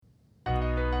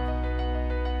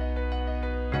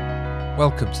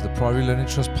Welcome to the Priory Learning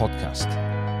Trust podcast,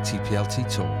 TPLT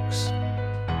Talks.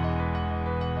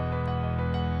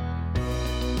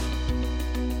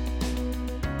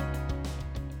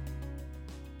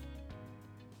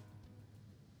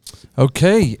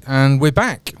 Okay, and we're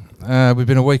back. We've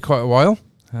been away quite a while.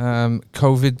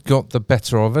 COVID got the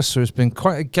better of us, so there's been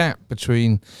quite a gap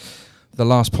between the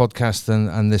last podcast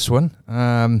and this one.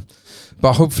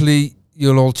 But hopefully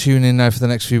you'll all tune in now for the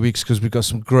next few weeks because we've got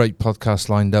some great podcasts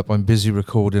lined up. I'm busy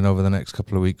recording over the next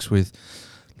couple of weeks with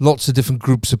lots of different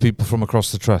groups of people from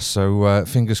across the trust. So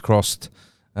fingers crossed,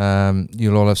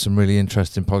 you'll all have some really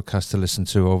interesting podcasts to listen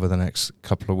to over the next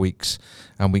couple of weeks,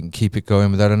 and we can keep it going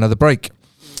without another break.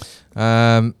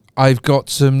 I've got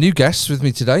some new guests with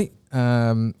me today.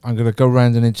 I'm going to go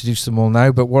around and introduce them all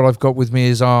now, but what I've got with me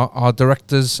is our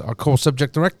directors, our core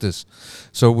subject directors.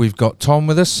 So we've got Tom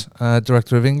with us,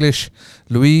 Director of English,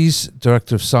 Louise,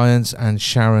 Director of Science, and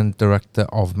Sharon, Director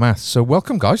of Maths. So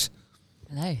welcome, guys.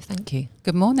 Hello, thank you.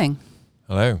 Good morning.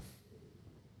 Hello.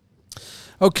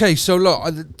 Okay, so look,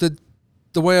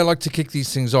 the way I like to kick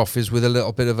these things off is with a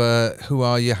little bit of a who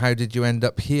are you, how did you end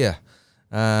up here?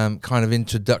 Kind of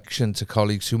introduction to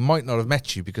colleagues who might not have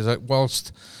met you, because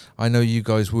whilst I know you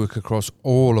guys work across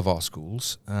all of our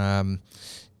schools,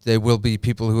 there will be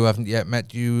people who haven't yet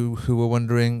met you who are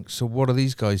wondering, so what do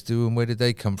these guys do and where did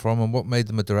they come from and what made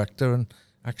them a director and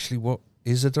actually what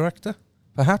is a director,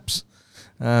 perhaps?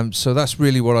 So that's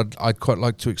really what I'd quite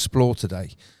like to explore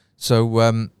today.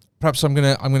 So perhaps I'm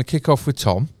gonna kick off with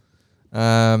Tom,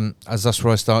 as that's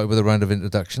where I started with a round of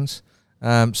introductions.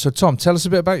 So Tom, tell us a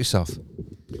bit about yourself.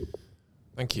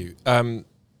 Thank you.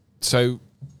 So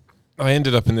I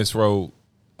ended up in this role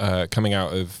coming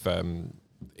out of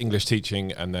English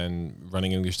teaching and then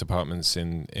running English departments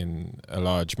in a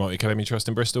large multi-academy trust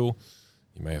in Bristol.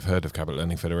 You may have heard of Cabot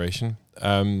Learning Federation.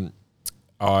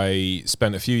 I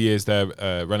spent a few years there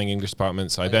running English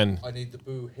departments. I need the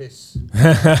boo hiss.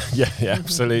 yeah,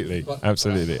 absolutely.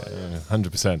 Absolutely.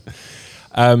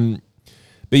 100%.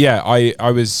 But yeah,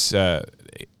 I was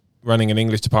running an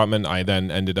English department. I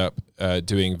then ended up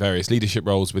doing various leadership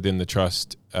roles within the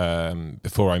trust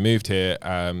before I moved here.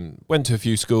 Went to a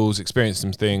few schools, experienced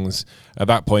some things. At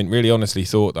that point, really honestly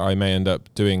thought that I may end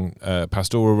up doing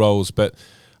pastoral roles. But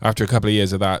after a couple of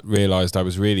years of that, realised I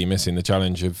was really missing the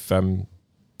challenge of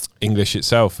English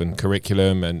itself and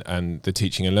curriculum and the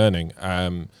teaching and learning.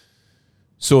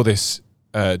 Saw this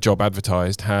job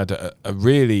advertised, had a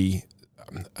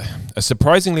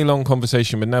surprisingly long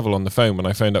conversation with Neville on the phone when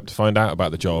I phoned up to find out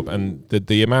about the job, and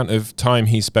the amount of time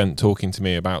he spent talking to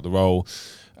me about the role,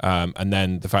 and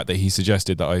then the fact that he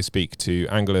suggested that I speak to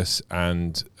Angelus,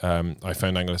 and I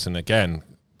phoned Angelus and again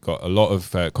got a lot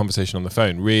of conversation on the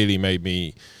phone, really made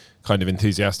me kind of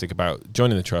enthusiastic about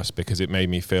joining the trust, because it made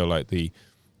me feel like the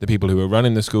people who were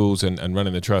running the schools and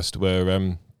running the trust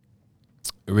were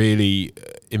really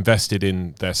invested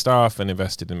in their staff and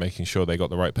invested in making sure they got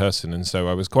the right person. And so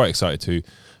I was quite excited to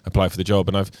apply for the job,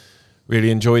 and I've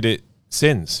really enjoyed it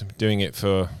since. Doing it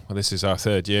for, well, this is our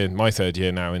my third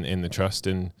year now in the trust,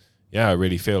 and yeah, I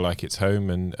really feel like it's home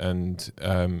and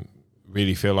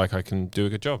really feel like I can do a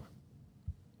good job.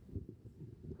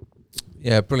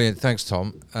 Yeah, brilliant. Thanks,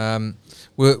 Tom.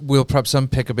 We'll perhaps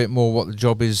unpick a bit more what the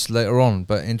job is later on,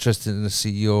 but interested to see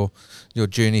your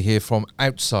journey here from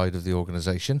outside of the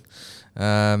organisation.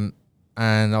 And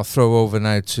I'll throw over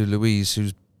now to Louise,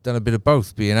 who's done a bit of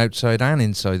both, being outside and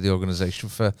inside the organisation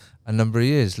for a number of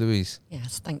years. Louise.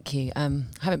 Yes, thank you. I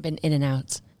haven't been in and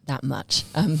out that much,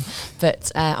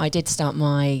 but I did start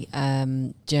my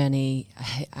journey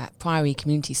at Priory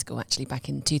Community School actually back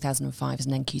in 2005 as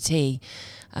an NQT,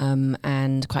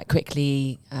 and quite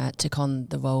quickly took on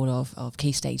the role of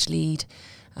Key Stage Lead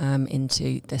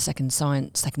into the second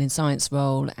in science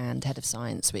role and head of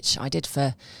science, which I did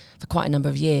for quite a number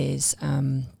of years.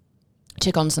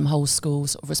 Took on some whole school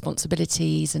sort of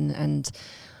responsibilities and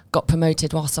got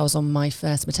promoted whilst I was on my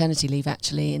first maternity leave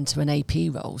actually into an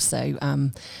AP role. So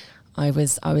I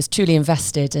was truly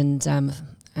invested, and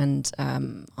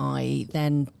I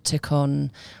then took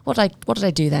on what did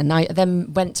I do then? I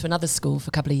then went to another school for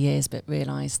a couple of years, but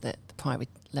realised that the Priory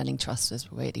Learning Trust was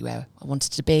really where I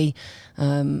wanted to be,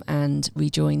 and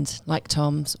rejoined, like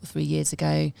Tom, sort of 3 years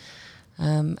ago,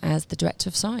 as the Director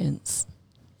of Science.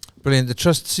 Brilliant. The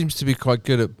trust seems to be quite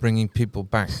good at bringing people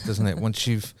back, doesn't it? Once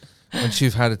you've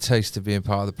had a taste of being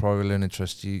part of the Priory Learning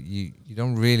Trust, you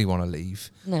don't really want to leave.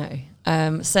 No.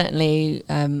 Certainly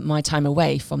my time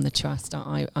away from the trust,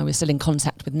 I was still in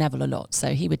contact with Neville a lot,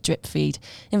 so he would drip feed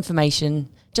information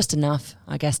just enough,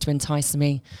 I guess, to entice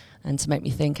me and to make me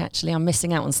think, actually, I'm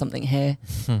missing out on something here,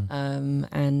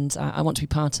 and I want to be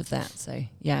part of that. So,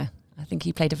 yeah, I think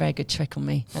he played a very good trick on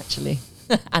me, actually,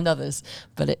 and others,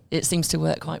 but it seems to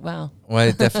work quite well. Well,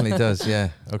 it definitely does, yeah.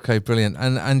 Okay, brilliant.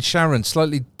 And Sharon,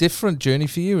 slightly different journey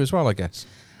for you as well, I guess.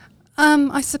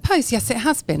 I suppose, yes, it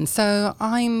has been. So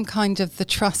I'm kind of the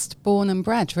trust born and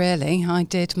bred, really. I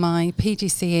did my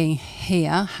PGCE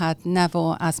here, had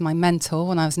Neville as my mentor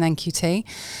when I was an NQT.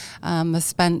 I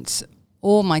spent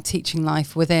all my teaching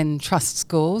life within trust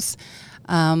schools.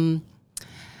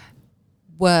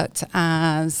 Worked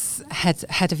as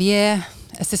head of year,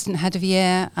 assistant head of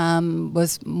year,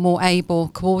 was more able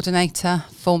coordinator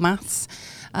for maths,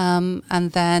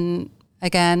 and then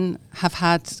again have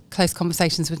had close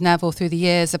conversations with Neville through the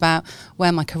years about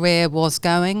where my career was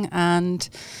going, and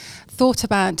thought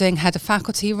about doing head of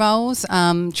faculty roles,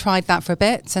 tried that for a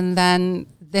bit, and then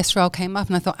this role came up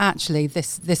and I thought, actually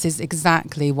this is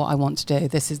exactly what I want to do.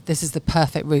 This is the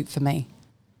perfect route for me.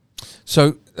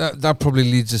 So that probably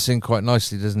leads us in quite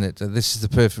nicely, doesn't it? This is the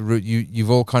perfect route. You've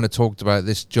all kind of talked about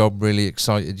this job really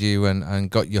excited you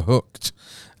and got you hooked.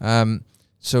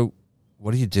 So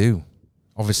what do you do?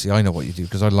 Obviously, I know what you do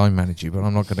because I line manage you, but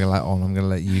I'm not going to let on. I'm going to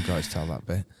let you guys tell that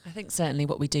bit. I think certainly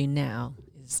what we do now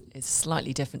is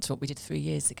slightly different to what we did 3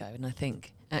 years ago. And I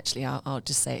think, actually, I'll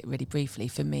just say it really briefly.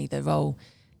 For me, the role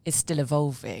is still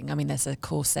evolving. I mean, there's a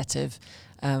core set of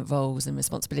roles and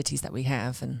responsibilities that we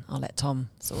have, and I'll let Tom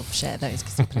sort of share those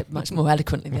because he'll put it much more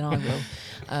eloquently than I will.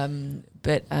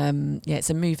 But it's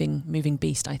a moving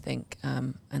beast, I think.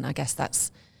 And I guess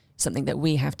that's something that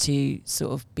we have to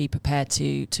sort of be prepared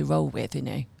to roll with,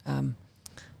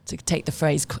 to take the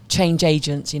phrase change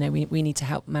agents, we need to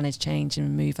help manage change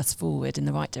and move us forward in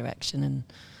the right direction. And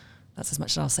that's as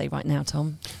much as I'll say right now,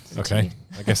 Tom. Okay,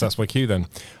 I guess that's my cue then.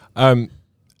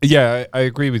 I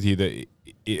agree with you that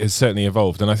it has certainly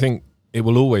evolved, and I think it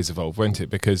will always evolve, won't it?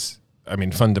 Because, I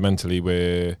mean, fundamentally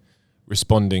we're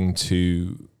responding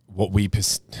to what we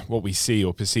see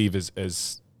or perceive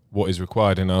as what is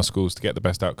required in our schools to get the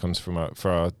best outcomes for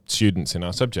our students in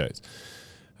our subjects.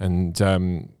 And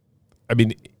I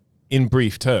mean, in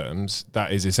brief terms,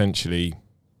 that is essentially,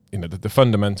 the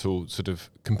fundamental sort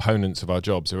of components of our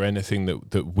jobs are anything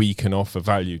that we can offer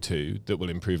value to that will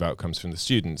improve outcomes from the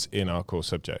students in our core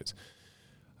subjects.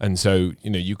 And so,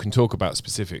 you can talk about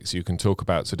specifics. You can talk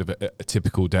about sort of a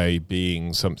typical day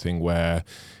being something where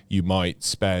you might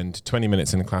spend 20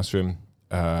 minutes in the classroom,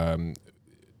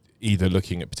 either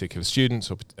looking at particular students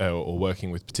or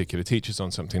working with particular teachers on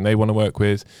something they want to work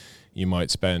with. You might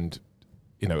spend,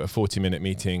 a 40-minute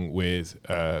meeting with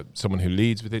someone who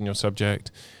leads within your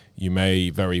subject. You may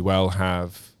very well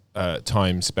have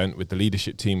time spent with the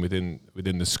leadership team within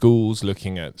the schools,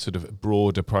 looking at sort of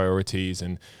broader priorities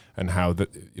and how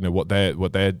what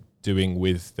they're doing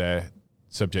with their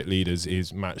subject leaders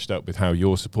is matched up with how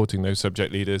you're supporting those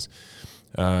subject leaders.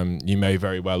 You may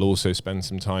very well also spend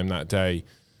some time that day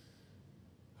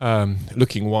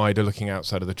looking wider, looking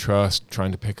outside of the trust,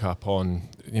 trying to pick up on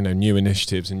new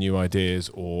initiatives and new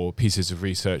ideas or pieces of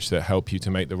research that help you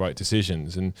to make the right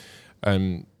decisions.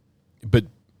 But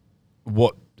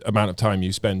what amount of time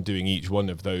you spend doing each one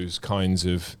of those kinds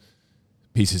of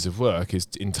pieces of work is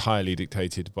entirely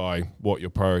dictated by what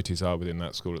your priorities are within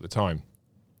that school at the time.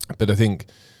 But I think,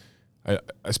 I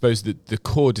suppose that the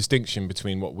core distinction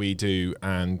between what we do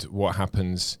and what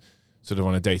happens sort of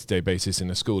on a day-to-day basis in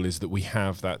a school is that we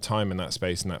have that time and that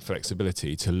space and that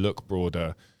flexibility to look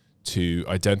broader, to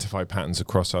identify patterns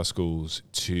across our schools,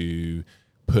 to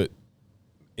put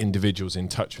individuals in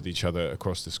touch with each other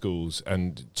across the schools,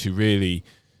 and to really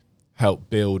help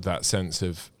build that sense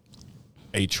of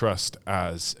a trust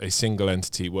as a single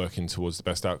entity working towards the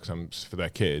best outcomes for their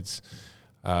kids.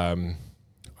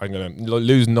 I'm going to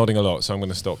lose nodding a lot, so I'm going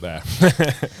to stop there.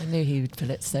 I knew he would put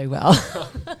it so well.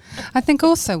 I think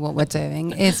also what we're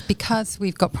doing is, because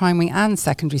we've got primary and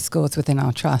secondary schools within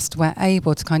our trust, we're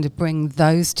able to kind of bring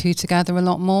those two together a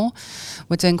lot more.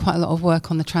 We're doing quite a lot of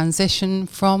work on the transition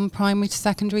from primary to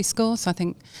secondary schools, so I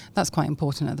think that's quite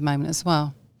important at the moment as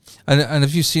well. And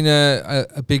have you seen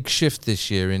a big shift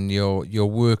this year in your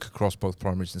work across both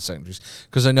primaries and secondaries?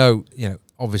 Because I know,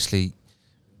 obviously,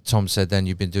 Tom said then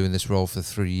you've been doing this role for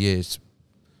 3 years.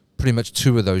 Pretty much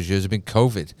 2 of those years have been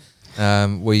COVID,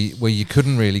 where you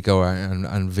couldn't really go out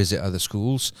and visit other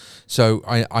schools. So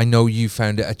I know you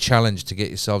found it a challenge to get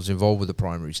yourselves involved with the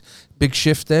primaries. Big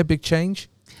shift there, big change?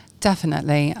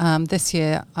 Definitely. This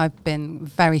year I've been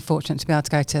very fortunate to be able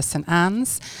to go to St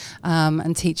Anne's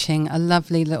and teaching a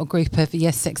lovely little group of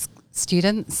Year 6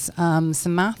 students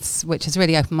some maths, which has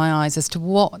really opened my eyes as to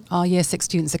what our year 6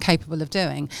 students are capable of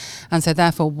doing, and so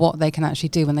therefore what they can actually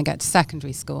do when they get to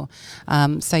secondary school.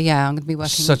 So yeah, I'm going to be working.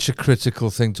 Such a critical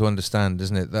thing to understand,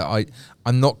 isn't it? That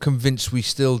I'm not convinced we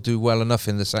still do well enough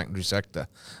in the secondary sector,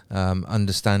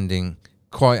 understanding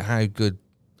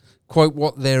quite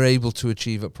what they're able to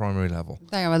achieve at primary level.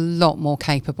 They are a lot more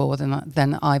capable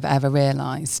than I've ever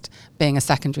realised being a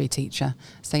secondary teacher.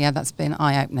 So yeah, that's been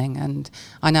eye-opening, and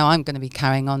I know I'm going to be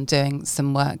carrying on doing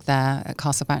some work there at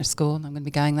Castlebarrett School. I'm going to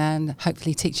be going there and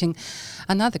hopefully teaching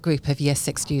another group of year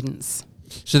 6 students.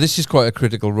 So this is quite a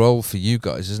critical role for you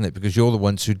guys, isn't it? Because you're the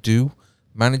ones who do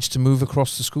manage to move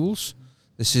across the schools.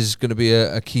 This is going to be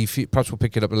a key. Perhaps we'll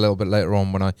pick it up a little bit later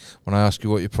on when I ask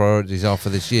you what your priorities are for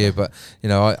this year. But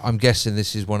I'm guessing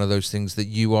this is one of those things that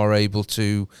you are able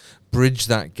to bridge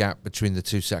that gap between the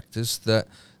two sectors that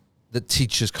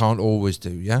teachers can't always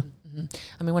do. Yeah. Mm-hmm.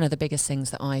 I mean, one of the biggest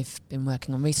things that I've been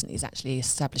working on recently is actually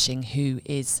establishing who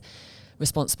is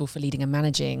responsible for leading and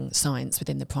managing science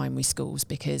within the primary schools,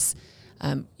 because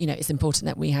it's important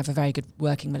that we have a very good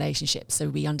working relationship, so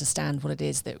we understand what it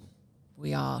is that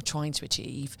we are trying to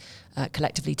achieve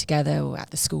collectively together, or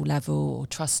at the school level or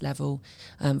trust level,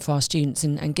 for our students.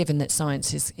 And given that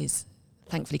science is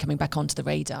thankfully coming back onto the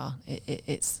radar,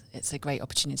 it's a great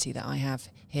opportunity that I have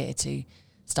here to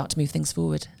start to move things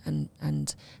forward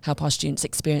and help our students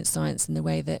experience science in the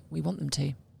way that we want them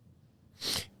to.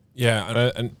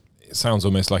 Yeah, and it sounds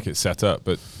almost like it's set up,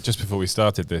 but just before we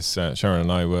started this, Sharon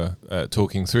and I were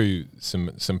talking through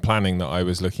some planning that I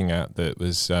was looking at that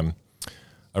was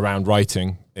around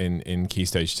writing in Key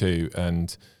Stage 2,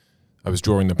 and I was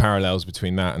drawing the parallels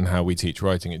between that and how we teach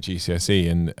writing at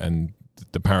GCSE, and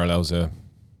the parallels are...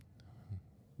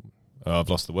 I've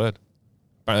lost the word.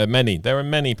 There are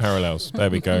many parallels. There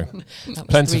we go.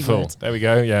 Plentiful. There we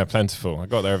go. Yeah, plentiful. I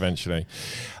got there eventually.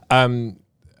 And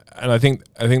I think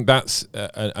that's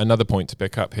another point to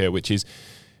pick up here, which is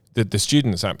that the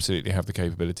students absolutely have the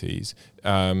capabilities.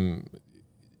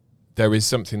 There is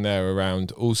something there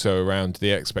around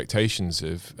the expectations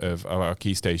of our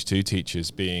Key Stage 2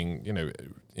 teachers being,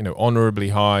 honourably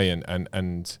high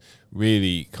and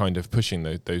really kind of pushing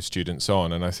those students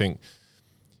on. And I think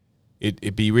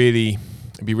it'd be really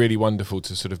wonderful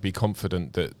to sort of be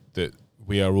confident that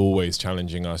we are always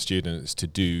challenging our students to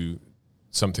do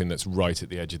something that's right at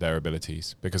the edge of their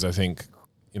abilities, because I think,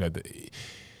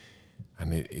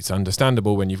 and it's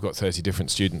understandable when you've got 30 different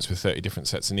students with 30 different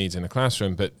sets of needs in a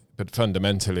classroom, but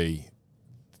fundamentally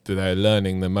they're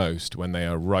learning the most when they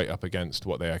are right up against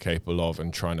what they are capable of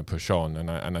and trying to push on.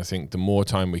 And I think the more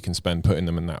time we can spend putting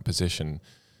them in that position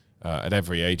at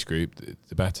every age group,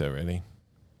 the better, really.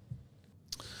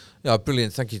 Yeah,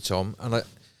 brilliant. Thank you, Tom. And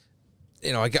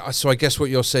I guess what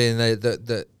you're saying there,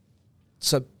 that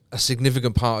a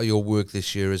significant part of your work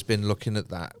this year has been looking at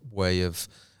that way of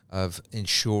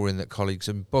ensuring that colleagues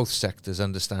in both sectors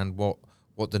understand what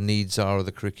the needs are of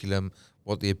the curriculum,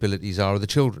 what the abilities are of the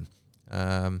children,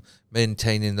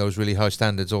 maintaining those really high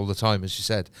standards all the time, as you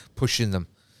said, pushing them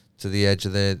to the edge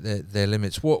of their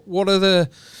limits. What other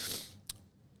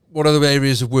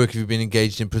areas of work have you been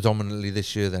engaged in predominantly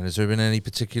this year then? Has there been any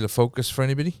particular focus for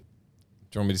anybody? Do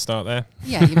you want me to start there?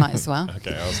 Yeah, you might as well.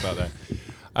 Okay, I'll start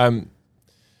there.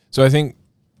 So I think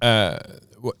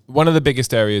one of the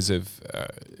biggest areas of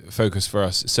focus for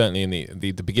us, certainly in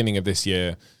the beginning of this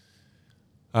year,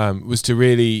 was to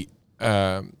really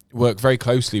work very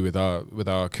closely with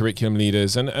our curriculum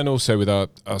leaders and also with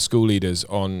our school leaders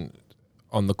on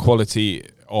the quality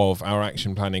of our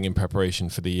action planning in preparation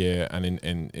for the year, and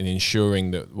in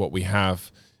ensuring that what we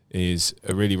have is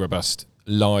a really robust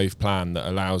live plan that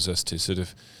allows us to sort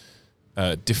of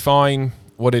define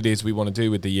what it is we want to do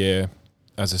with the year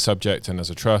as a subject and as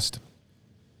a trust,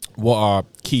 what our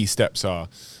key steps are,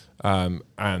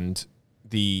 and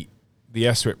the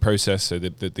SRIP process, so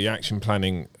the action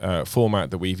planning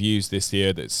format that we've used this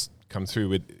year that's come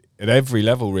through at every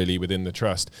level really within the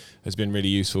trust has been really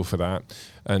useful for that.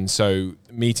 And so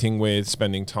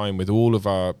spending time with all of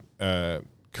our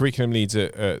curriculum leads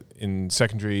in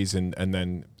secondaries and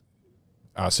then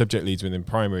our subject leads within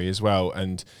primary as well,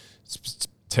 and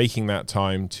taking that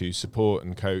time to support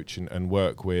and coach and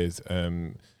work with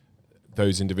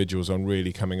those individuals on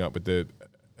really coming up with a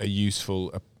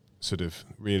useful, sort of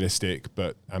realistic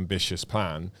but ambitious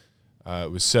plan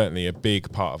was certainly a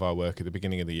big part of our work at the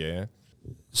beginning of the year.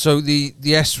 So the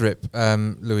SRIP,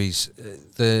 Louise,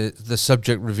 the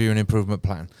Subject Review and Improvement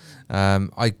Plan,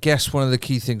 I guess one of the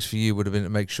key things for you would have been to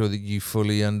make sure that you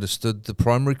fully understood the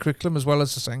primary curriculum as well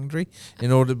as the secondary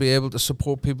in order to be able to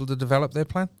support people to develop their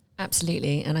plan?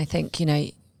 Absolutely. And I think,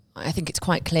 I think it's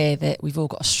quite clear that we've all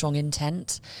got a strong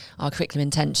intent. Our curriculum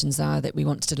intentions are that we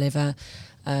want to deliver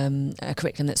a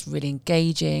curriculum that's really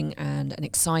engaging and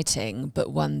exciting,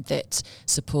 but one that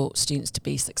supports students to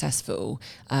be successful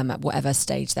at whatever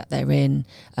stage that they're in,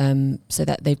 so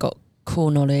that they've got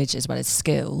core knowledge as well as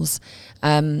skills.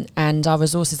 And our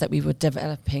resources that we were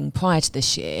developing prior to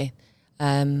this year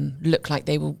look like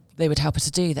they would help us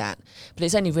to do that. But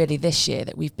it's only really this year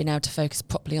that we've been able to focus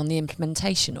properly on the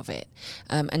implementation of it.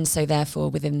 And so therefore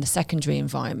within the secondary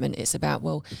environment, it's about,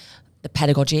 well, the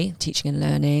pedagogy, teaching and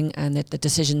learning, and the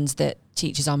decisions that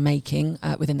teachers are making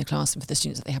within the classroom for the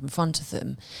students that they have in front of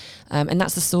them. And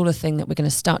that's the sort of thing that we're going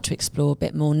to start to explore a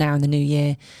bit more now in the new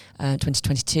year,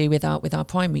 2022, with our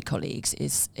primary colleagues,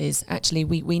 is actually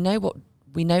we know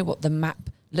what the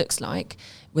map looks like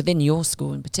within your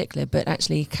school in particular, but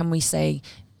actually can we say,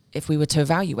 if we were to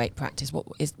evaluate practice, what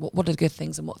are the good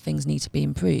things and what things need to be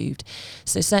improved?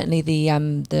 So certainly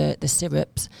the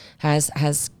syrups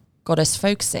has got us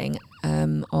focusing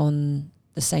on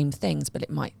the same things, but it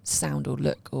might sound or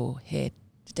look or hear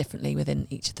differently within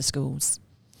each of the schools.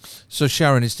 So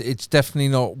Sharon, it's definitely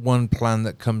not one plan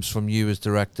that comes from you as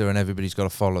director and everybody's got to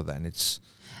follow then.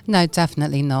 No,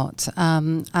 definitely not.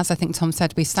 As I think Tom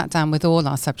said, we sat down with all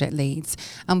our subject leads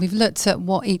and we've looked at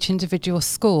what each individual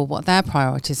school, what their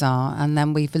priorities are, and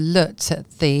then we've looked at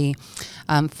the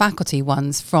faculty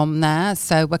ones from there.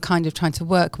 So we're kind of trying to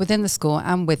work within the school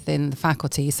and within the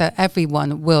faculty, so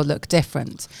everyone will look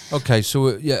different. Okay,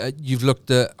 so you've looked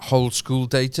at whole school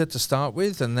data to start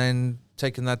with and then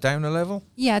taken that down a level?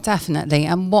 Yeah, definitely.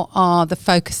 And what are the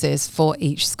focuses for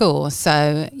each school?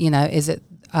 So, is it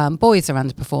boys are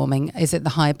underperforming? Is it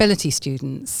the high ability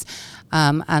students?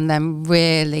 And then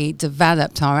really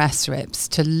developed our SRIPs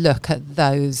to look at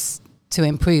those, to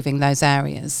improving those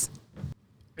areas.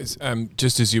 It's,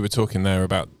 just as you were talking there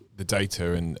about the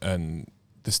data and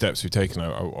the steps we've taken,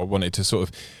 I wanted to sort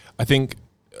of, I think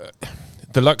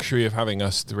the luxury of having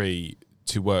us three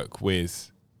to work with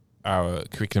our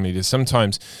curriculum leaders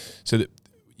sometimes, so that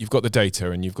you've got the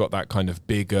data and you've got that kind of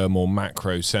bigger, more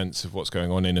macro sense of what's going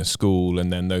on in a school,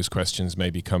 and then those questions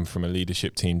maybe come from a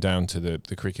leadership team down to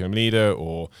the curriculum leader,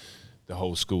 or the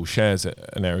whole school shares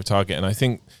an area of target. And I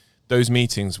think those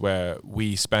meetings where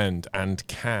we spend and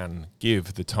can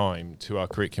give the time to our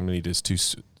curriculum leaders to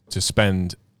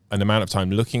spend an amount of time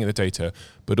looking at the data,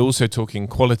 but also talking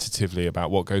qualitatively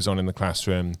about what goes on in the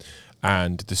classroom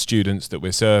and the students that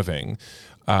we're serving,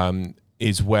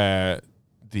 is where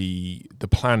the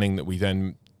planning that we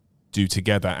then do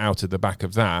together out of the back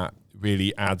of that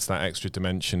really adds that extra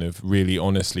dimension of really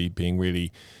honestly being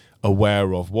really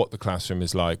aware of what the classroom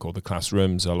is like, or the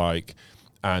classrooms are like,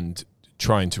 and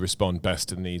trying to respond best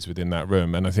to the needs within that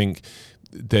room. And I think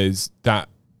there's that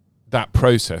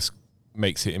process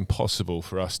makes it impossible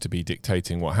for us to be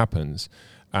dictating what happens,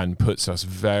 and puts us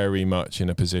very much in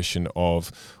a position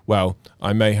of, well,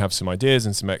 I may have some ideas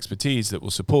and some expertise that will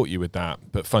support you with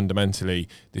that, but fundamentally,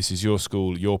 this is your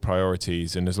school, your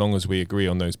priorities, and as long as we agree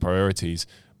on those priorities,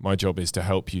 my job is to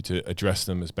help you to address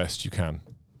them as best you can.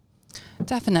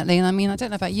 Definitely. And I mean, I don't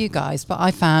know about you guys, but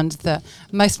I found that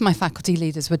most of my faculty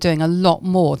leaders were doing a lot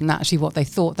more than actually what they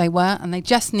thought they were, and they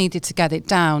just needed to get it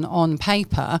down on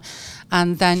paper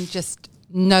and then just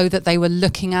know that they were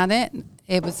looking at it.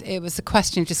 It was a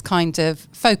question of just kind of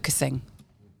focusing.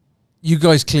 You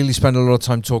guys clearly spend a lot of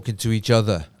time talking to each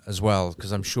other as well,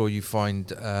 because I'm sure you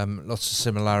find lots of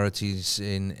similarities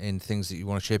in things that you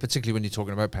want to share, particularly when you're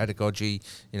talking about pedagogy.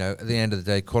 At the end of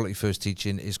the day, quality first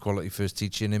teaching is quality first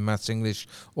teaching in maths, English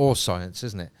or science,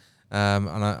 isn't it? And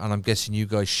I'm guessing you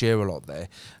guys share a lot there.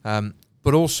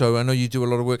 But also, I know you do a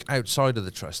lot of work outside of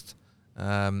the trust.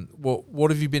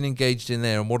 What have you been engaged in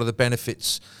there, and what are the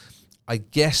benefits? I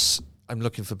guess I'm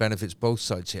looking for benefits both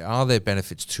sides here. Are there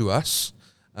benefits to us?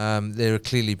 There are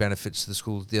clearly benefits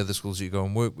to the other schools that you go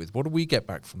and work with. What do we get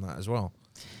back from that as well?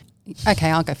 Okay,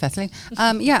 I'll go firstly.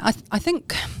 I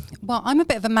think, well, I'm a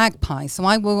bit of a magpie, so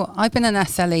I've been an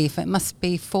SLE for, it must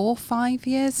be 4 or 5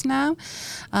 years now.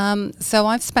 So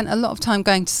I've spent a lot of time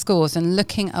going to schools and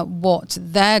looking at what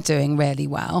they're doing really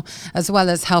well, as well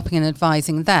as helping and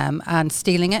advising them and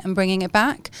stealing it and bringing it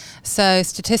back. So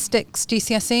statistics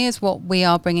GCSE is what we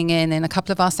are bringing in a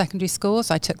couple of our secondary schools.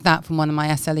 I took that from one of my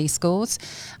SLE schools.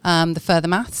 The further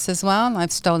maths as well,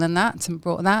 I've stolen that and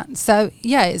brought that. So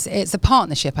yeah, it's a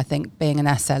partnership, I think, being an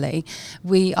SLE.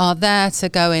 We are there to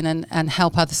go in and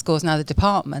help other schools and other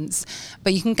departments,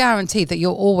 but you can guarantee that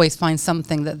you'll always find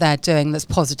something that they're doing that's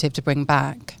positive to bring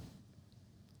back.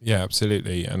 Yeah,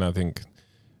 absolutely. And I think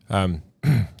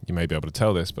you may be able to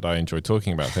tell this, but I enjoy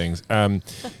talking about things.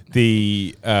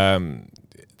 There's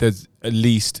at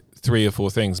least 3 or 4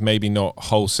 things, maybe not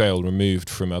wholesale removed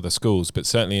from other schools, but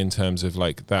certainly in terms of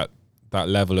like that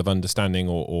level of understanding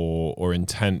or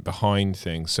intent behind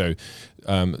things. So,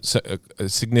 a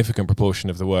significant proportion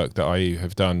of the work that I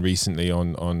have done recently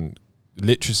on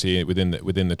literacy within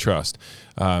the trust,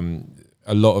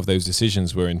 a lot of those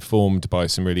decisions were informed by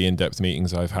some really in-depth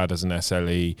meetings I've had as an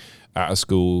SLE at a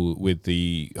school with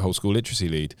the whole school literacy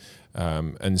lead.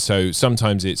 And so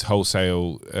sometimes it's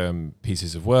wholesale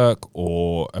pieces of work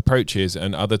or approaches,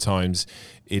 and other times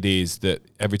it is that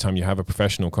every time you have a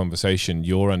professional conversation,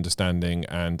 your understanding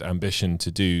and ambition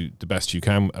to do the best you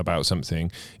can about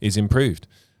something is improved.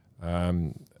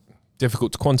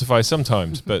 Difficult to quantify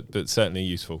sometimes, but certainly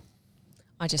useful.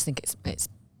 I just think it's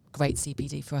great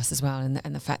CPD for us as well,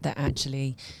 and the fact that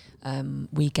actually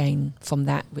we gain from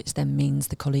that, which then means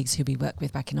the colleagues who we work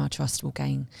with back in our trust will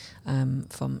gain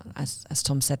from, as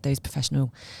Tom said, those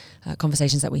professional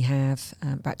conversations that we have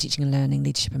about teaching and learning,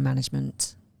 leadership and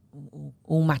management,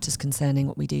 all matters concerning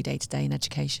what we do day to day in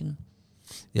education.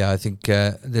 Yeah, I think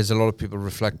there's a lot of people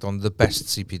reflect on the best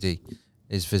CPD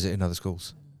is visiting other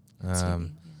schools.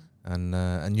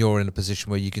 And you're in a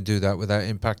position where you can do that without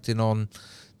impacting on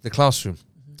the classroom,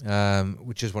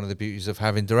 which is one of the beauties of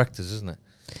having directors, isn't it?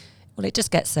 Well, it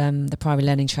just gets the Priory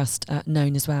Learning Trust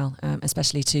known as well,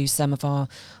 especially to some of our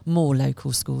more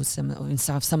local schools, some in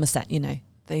South Somerset. You know,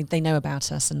 they know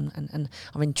about us and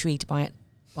are intrigued by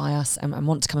us and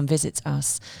want to come and visit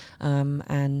us.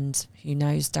 And who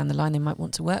knows, down the line they might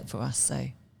want to work for us. So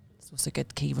it's also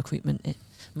good key recruitment. It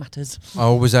matters.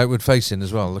 Always outward facing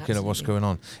as well, looking Absolutely. at what's going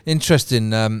on.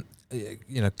 Interesting.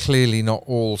 Clearly not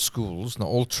all schools, not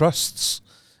all trusts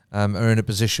are in a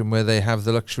position where they have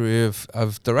the luxury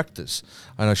of directors.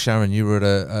 I know, Sharon, you were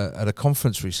at a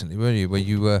conference recently, weren't you, where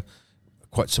you were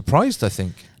quite surprised, I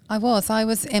think. I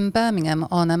was in Birmingham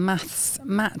on a maths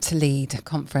mat lead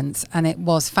conference, and it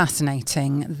was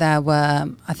fascinating. There were,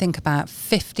 I think, about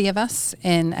 50 of us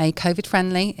in a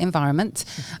COVID-friendly environment.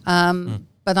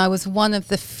 But I was one of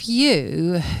the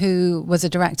few who was a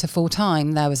director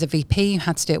full-time. There was a VP who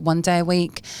had to do it 1 day a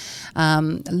week.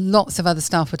 Lots of other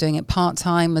staff were doing it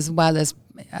part-time as well as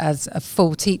a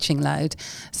full teaching load.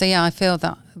 So yeah, I feel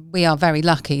that we are very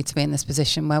lucky to be in this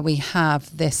position where we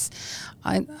have this,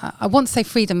 I want to say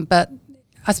freedom, but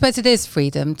I suppose it is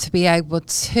freedom to be able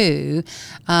to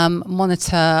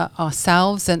monitor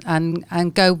ourselves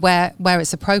and go where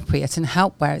it's appropriate and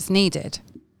help where it's needed.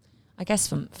 I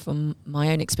guess from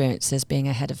my own experience as being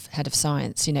a head of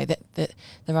science, you know, that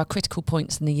there are critical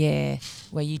points in the year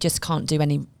where you just can't do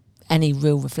any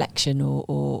real reflection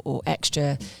or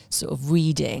extra sort of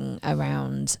reading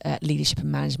around leadership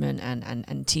and management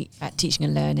and teaching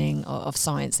and learning of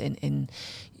science in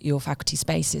your faculty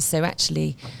spaces. So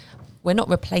actually, we're not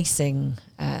replacing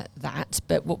that,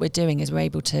 but what we're doing is we're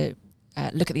able to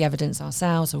look at the evidence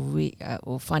ourselves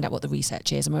or find out what the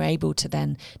research is, and we're able to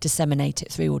then disseminate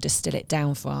it through or distill it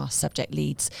down for our subject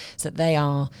leads so that they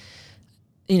are,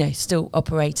 you know, still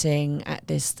operating at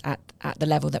the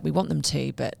level that we want them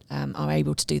to, but are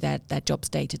able to do their jobs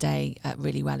day to day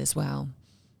really well as well.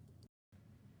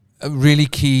 A really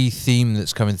key theme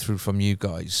that's coming through from you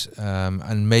guys,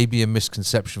 and maybe a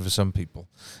misconception for some people,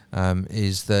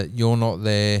 is that you're not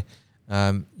there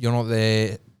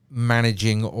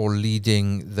managing or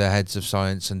leading the heads of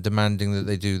science and demanding that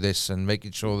they do this and making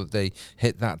sure that they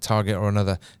hit that target or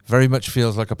another. Very much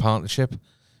feels like a partnership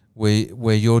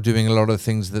where you're doing a lot of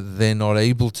things that they're not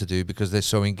able to do because they're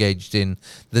so engaged in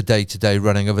the day-to-day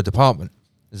running of a department.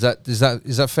 Is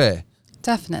that fair?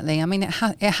 Definitely. I mean, it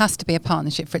has to be a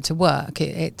partnership for it to work.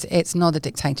 It's not a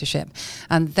dictatorship,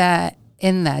 and they're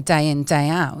in there day in, day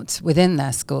out within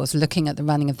their schools, looking at the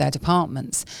running of their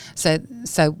departments. So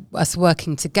us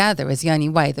working together is the only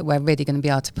way that we're really going to be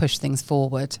able to push things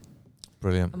forward.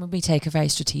 Brilliant. I mean, we take a very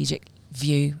strategic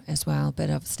view as well,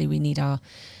 but obviously we need our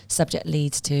subject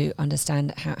leads to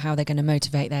understand how they're going to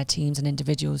motivate their teams and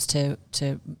individuals to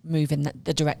move in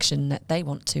the direction that they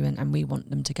want to, and we want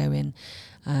them to go in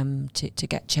to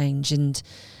get change. And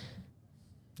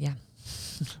yeah.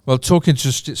 Well, talking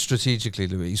just strategically,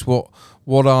 Louise, what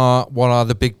are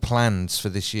the big plans for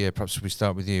this year? Perhaps if we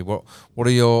start with you. What are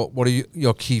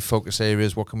your key focus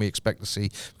areas? What can we expect to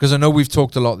see? Because I know we've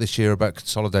talked a lot this year about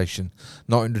consolidation,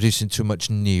 not introducing too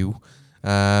much new,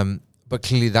 but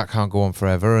clearly that can't go on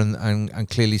forever, and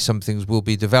clearly some things will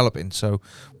be developing. So,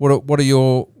 what are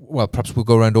your, well, perhaps we'll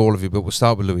go around all of you, but we'll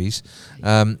start with Louise.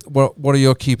 What are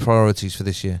your key priorities for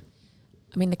this year?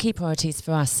 I mean, the key priorities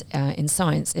for us in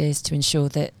science is to ensure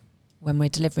that when we're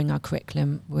delivering our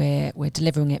curriculum, we're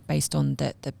delivering it based on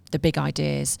the big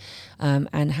ideas,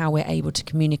 and how we're able to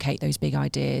communicate those big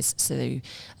ideas so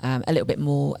a little bit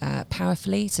more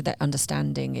powerfully, so that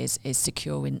understanding is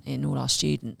secure in all our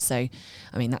students. So,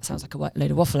 I mean, that sounds like a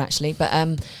load of waffle actually, but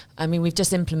I mean, we've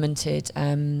just implemented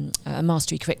a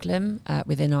mastery curriculum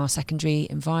within our secondary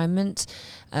environment.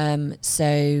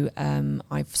 So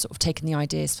I've sort of taken the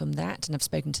ideas from that, and I've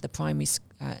spoken to the primary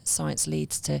science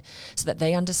leads so that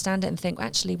they understand it and think,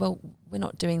 actually, well, we're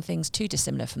not doing things too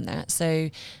dissimilar from that. So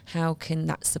how can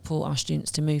that support our students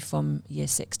to move from year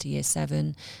 6 to year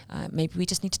 7? Maybe we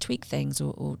just need to tweak things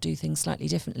or do things slightly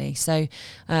differently. So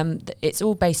it's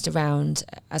all based around,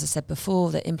 as I said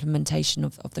before, the implementation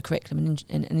of the curriculum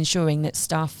and ensuring that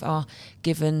staff are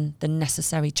given the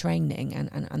necessary training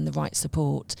and the right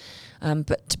support.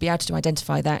 But to be able to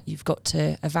identify that, you've got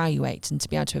to evaluate, and to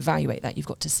be able to evaluate that, you've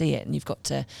got to see it, and you've got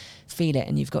to feel it,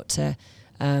 and you've got to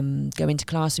go into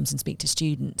classrooms and speak to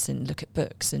students and look at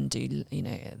books and do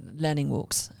learning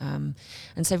walks. And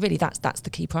so really that's the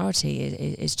key priority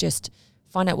is just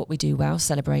find out what we do well,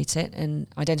 celebrate it, and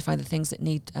identify the things that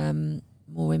need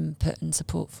more input and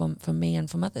support from me and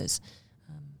from others.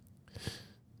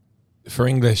 For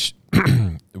English,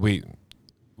 we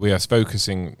are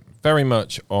focusing very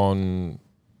much on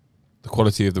the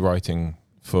quality of the writing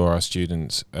for our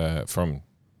students from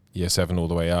year 7 all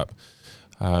the way up.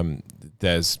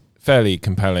 There's fairly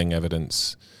compelling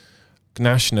evidence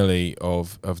nationally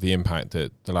of the impact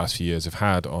that the last few years have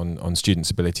had on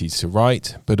students' abilities to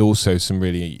write, but also some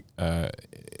really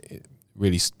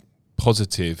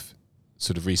positive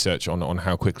sort of research on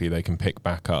how quickly they can pick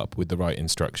back up with the right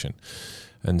instruction.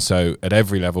 And so at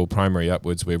every level, primary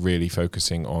upwards, we're really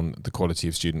focusing on the quality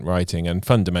of student writing, and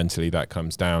fundamentally that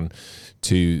comes down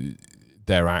to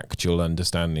their actual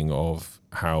understanding of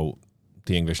how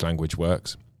the English language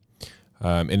works.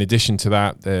 In addition to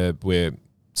that, we're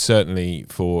certainly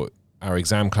for our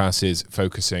exam classes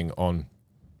focusing on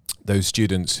those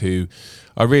students who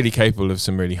are really capable of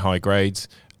some really high grades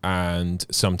and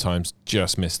sometimes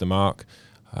just miss the mark.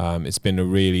 It's been a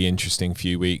really interesting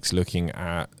few weeks looking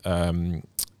at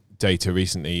data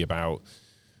recently about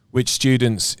which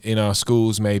students in our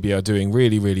schools maybe are doing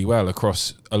really, really well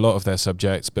across a lot of their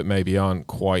subjects, but maybe aren't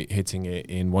quite hitting it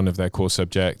in one of their core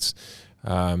subjects.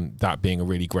 That being a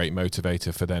really great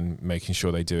motivator for then making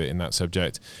sure they do it in that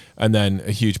subject. And then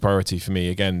a huge priority for me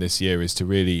again this year is to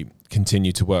really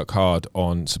continue to work hard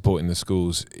on supporting the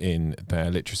schools in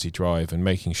their literacy drive and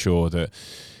making sure that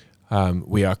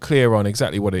we are clear on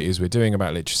exactly what it is we're doing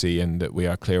about literacy, and that we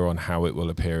are clear on how it will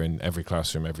appear in every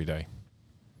classroom every day.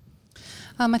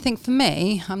 I think for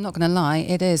me, I'm not going to lie,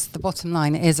 the bottom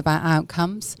line is about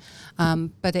outcomes,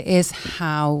 but it is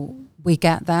how we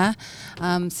get there.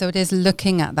 So it is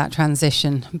looking at that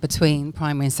transition between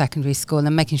primary and secondary school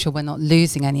and making sure we're not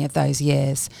losing any of those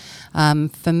years.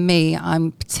 For me,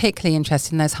 I'm particularly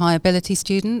interested in those high ability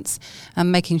students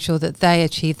and making sure that they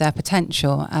achieve their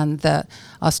potential, and that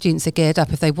our students are geared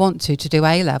up, if they want to do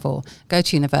A-level, go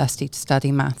to university to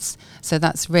study maths. So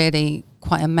that's really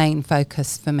quite a main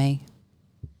focus for me.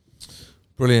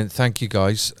 Brilliant. Thank you,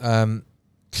 guys.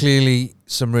 Clearly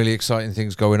some really exciting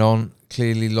things going on.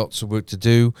 Clearly lots of work to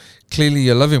do. Clearly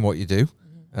you're loving what you do.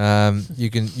 You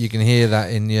can hear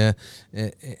that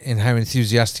in how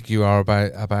enthusiastic you are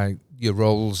about your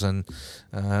roles and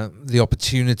the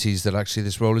opportunities that actually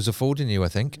this role is affording you, I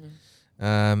think.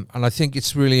 And I think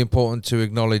it's really important to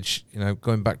acknowledge,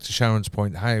 going back to Sharon's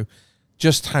point, how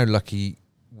lucky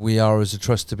we are as a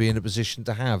trust to be in a position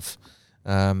to have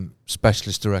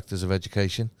specialist directors of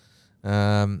education.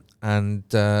 The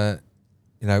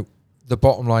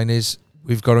bottom line is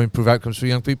we've got to improve outcomes for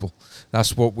young people.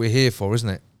 That's what we're here for, isn't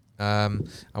it?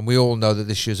 And we all know that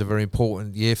this year's a very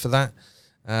important year for that.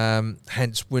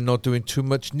 Hence, we're not doing too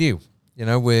much new.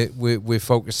 We're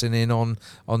focusing in on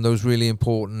those really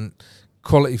important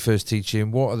quality first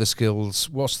teaching. What are the skills?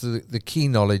 What's the key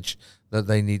knowledge that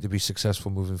they need to be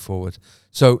successful moving forward?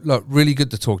 So, look, really good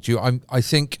to talk to you. I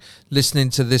think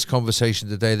listening to this conversation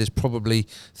today, there's probably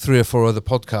 3 or 4 other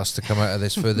podcasts to come out of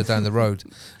this further down the road.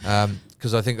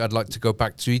 Because I think I'd like to go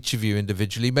back to each of you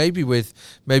individually, maybe with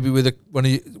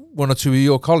one or two of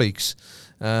your colleagues,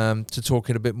 to talk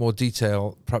in a bit more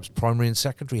detail. Perhaps primary and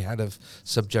secondary head of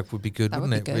subject would be good,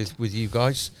 wouldn't it? With you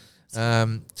guys,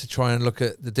 to try and look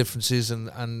at the differences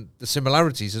and the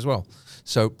similarities as well.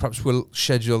 So perhaps we'll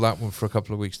schedule that one for a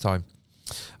couple of weeks' time.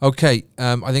 Okay,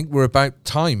 I think we're about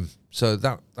time, so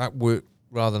that worked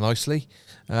rather nicely.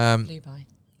 Flew by.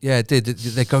 Yeah, it did.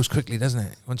 It goes quickly, doesn't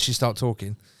it? Once you start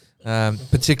talking.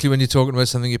 particularly when you're talking about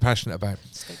something you're passionate about.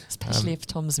 Especially if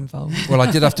Tom's involved. Well,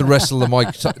 I did have to wrestle the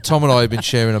mic. Tom and I have been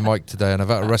sharing a mic today, and I've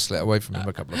had to wrestle it away from him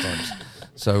a couple of times.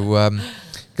 So,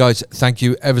 guys, thank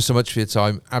you ever so much for your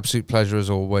time. Absolute pleasure as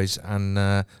always, and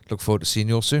look forward to seeing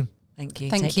you all soon. Thank you.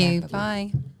 Thank Take you. care.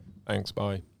 Bye. Thanks.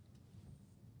 Bye.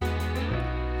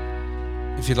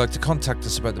 If you'd like to contact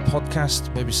us about the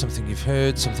podcast, maybe something you've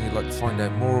heard, something you'd like to find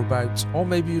out more about, or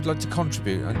maybe you'd like to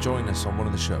contribute and join us on one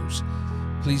of the shows,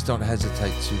 please don't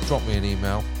hesitate to drop me an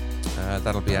email.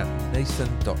 That'll be at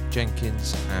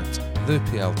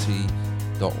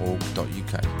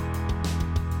nathan.jenkins@theplt.org.uk.